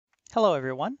Hello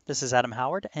everyone, this is Adam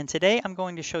Howard, and today I'm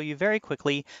going to show you very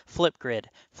quickly FlipGrid.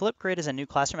 FlipGrid is a new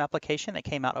classroom application that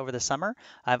came out over the summer.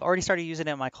 I've already started using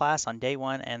it in my class on day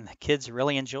one, and the kids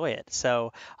really enjoy it.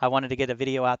 So I wanted to get a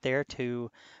video out there to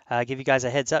give you guys a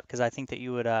heads up because I think that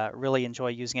you would really enjoy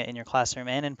using it in your classroom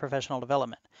and in professional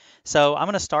development. So I'm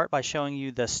going to start by showing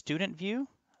you the student view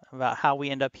about how we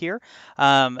end up here.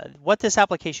 What this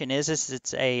application is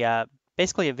it's a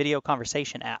basically a video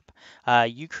conversation app.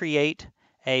 You create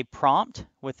a prompt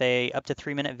with a up to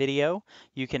 3-minute video.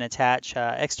 You can attach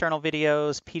external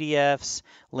videos, PDFs,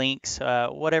 links,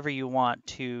 whatever you want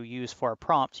to use for a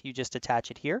prompt. You just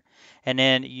attach it here, and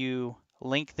then you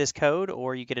link this code,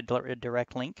 or you get a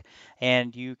direct link,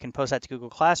 and you can post that to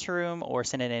Google Classroom or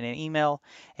send it in an email,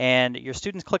 and your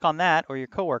students click on that, or your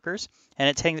coworkers, and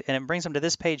it brings them to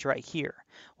this page right here.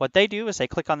 What they do is they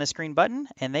click on this green button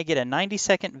and they get a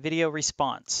 90-second video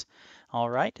response. All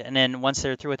right, and then once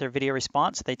they're through with their video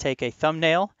response, they take a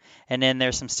thumbnail, and then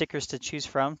there's some stickers to choose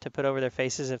from to put over their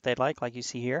faces if they'd like you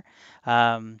see here,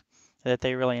 that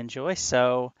they really enjoy.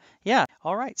 So yeah,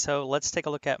 all right, so let's take a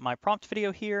look at my prompt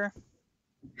video here.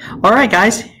 All right,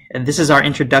 guys, and this is our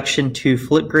introduction to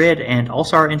FlipGrid and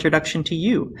also our introduction to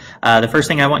you. The first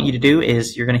thing I want you to do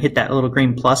is you're going to hit that little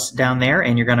green plus down there,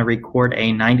 and you're going to record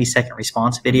a 90-second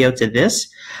response video to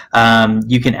this.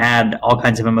 You can add all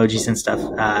kinds of emojis and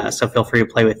stuff, so feel free to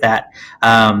play with that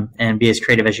and be as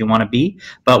creative as you want to be.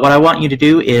 But what I want you to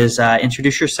do is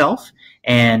introduce yourself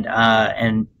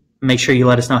and make sure you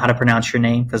let us know how to pronounce your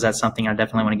name, because that's something I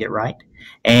definitely want to get right.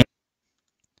 And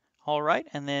all right,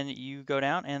 and then you go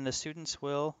down and the students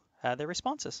will add their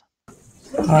responses.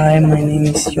 Hi, my name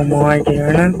is Yomar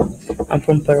Derna. I'm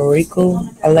from Puerto Rico.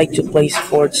 I like to play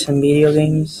sports and video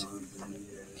games.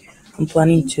 I'm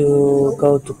planning to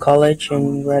go to college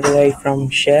and graduate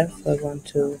from chef. I want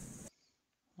to.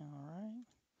 All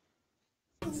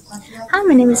right. Hi,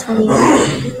 my name is Paulina,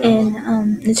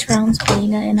 and this round's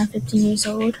Paulina, and I'm 15 years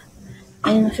old,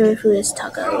 and my favorite food is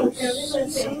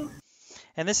tacos.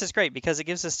 And this is great because it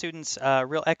gives the students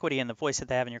real equity in the voice that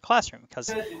they have in your classroom, because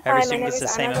every student gets the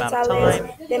same amount of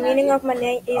time. The meaning of my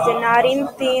name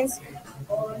is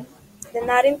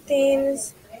denoting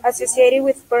things associated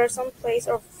with person, place,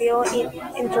 or feel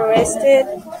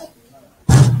interested.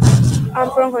 I'm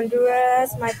from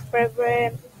Honduras. My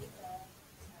favorite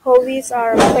hobbies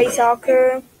are play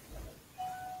soccer.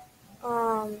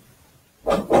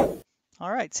 All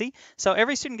right, see? So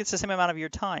every student gets the same amount of your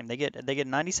time. They get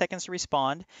 90 seconds to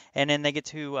respond, and then they get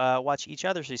to watch each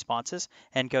other's responses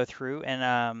and go through.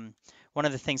 And one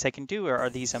of the things they can do are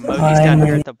these emojis down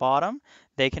here at the bottom.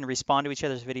 They can respond to each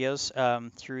other's videos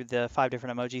through the 5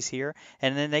 different emojis here,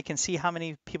 and then they can see how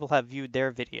many people have viewed their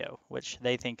video, which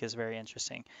they think is very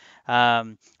interesting.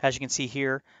 As you can see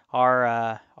here,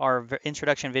 our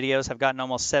introduction videos have gotten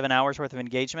almost 7 hours worth of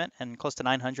engagement and close to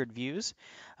 900 views,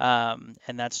 and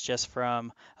that's just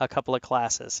from a couple of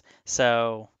classes.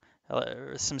 So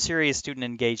some serious student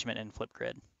engagement in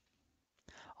FlipGrid.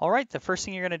 All right, the first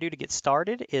thing you're going to do to get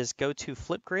started is go to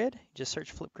FlipGrid. Just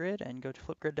search FlipGrid and go to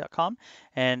flipgrid.com,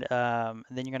 and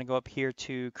then you're going to go up here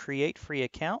to create free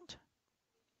account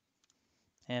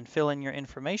and fill in your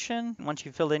information. Once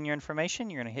you've filled in your information,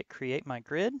 you're going to hit create my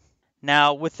grid.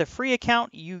 Now with the free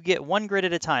account, you get 1 grid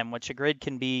at a time, which a grid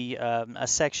can be a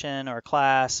section or a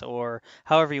class or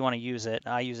however you want to use it.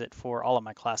 I use it for all of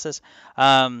my classes.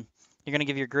 You're going to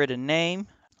give your grid a name.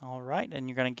 All right, and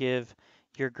you're going to give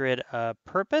your grid a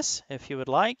purpose if you would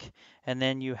like, and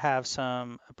then you have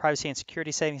some privacy and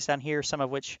security settings down here, some of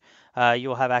which you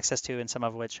will have access to and some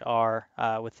of which are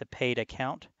with the paid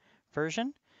account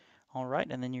version. All right,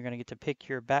 and then you're going to get to pick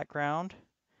your background.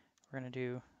 We're going to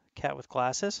do cat with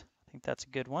glasses. I think that's a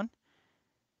good one.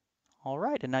 All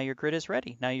right, and now your grid is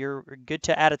ready. Now you're good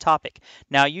to add a topic.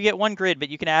 Now you get 1 grid, but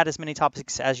you can add as many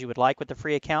topics as you would like with the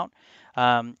free account.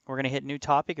 We're going to hit new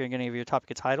topic. You're going to give your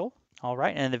topic a title. All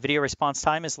right, and the video response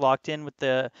time is locked in with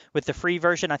the free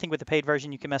version. I think with the paid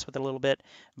version you can mess with it a little bit,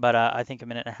 but I think 1.5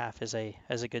 minutes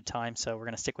is a good time, so we're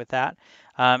going to stick with that.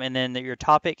 And then your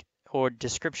topic or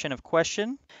description of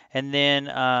question, and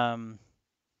then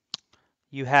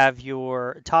you have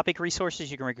your topic resources.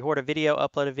 You can record a video,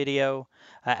 upload a video,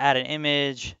 add an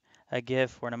image, a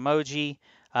GIF, or an emoji.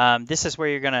 This is where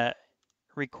you're going to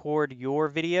record your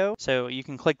video, so you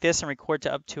can click this and record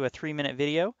to up to a 3-minute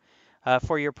video.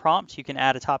 For your prompt, you can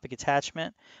add a topic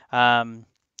attachment,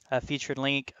 a featured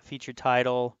link, a featured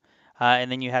title,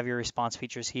 and then you have your response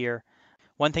features here.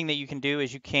 One thing that you can do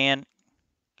is you can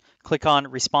click on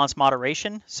response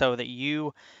moderation so that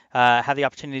you have the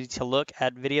opportunity to look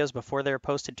at videos before they're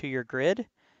posted to your grid,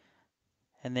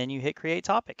 and then you hit create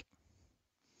topic.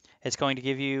 It's going to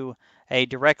give you a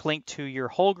direct link to your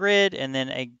whole grid, and then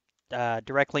a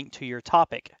direct link to your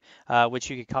topic, which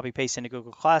you could copy paste into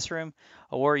Google Classroom,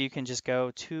 or you can just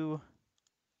go to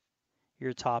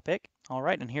your topic. All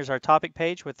right, and here's our topic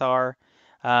page with our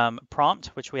prompt,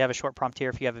 which we have a short prompt here.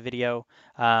 If you have a video,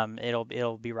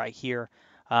 it'll be right here.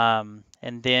 And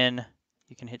then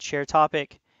you can hit share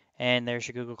topic, and there's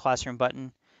your Google Classroom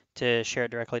button to share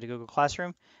it directly to Google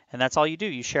Classroom. And that's all you do.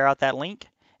 You share out that link,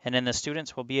 and then the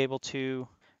students will be able to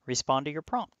respond to your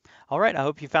prompt. All right, I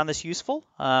hope you found this useful.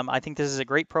 I think this is a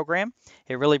great program.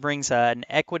 It really brings an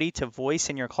equity to voice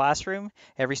in your classroom.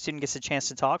 Every student gets a chance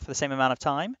to talk for the same amount of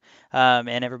time,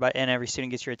 and every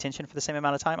student gets your attention for the same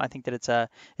amount of time. I think that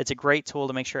it's a great tool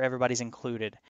to make sure everybody's included.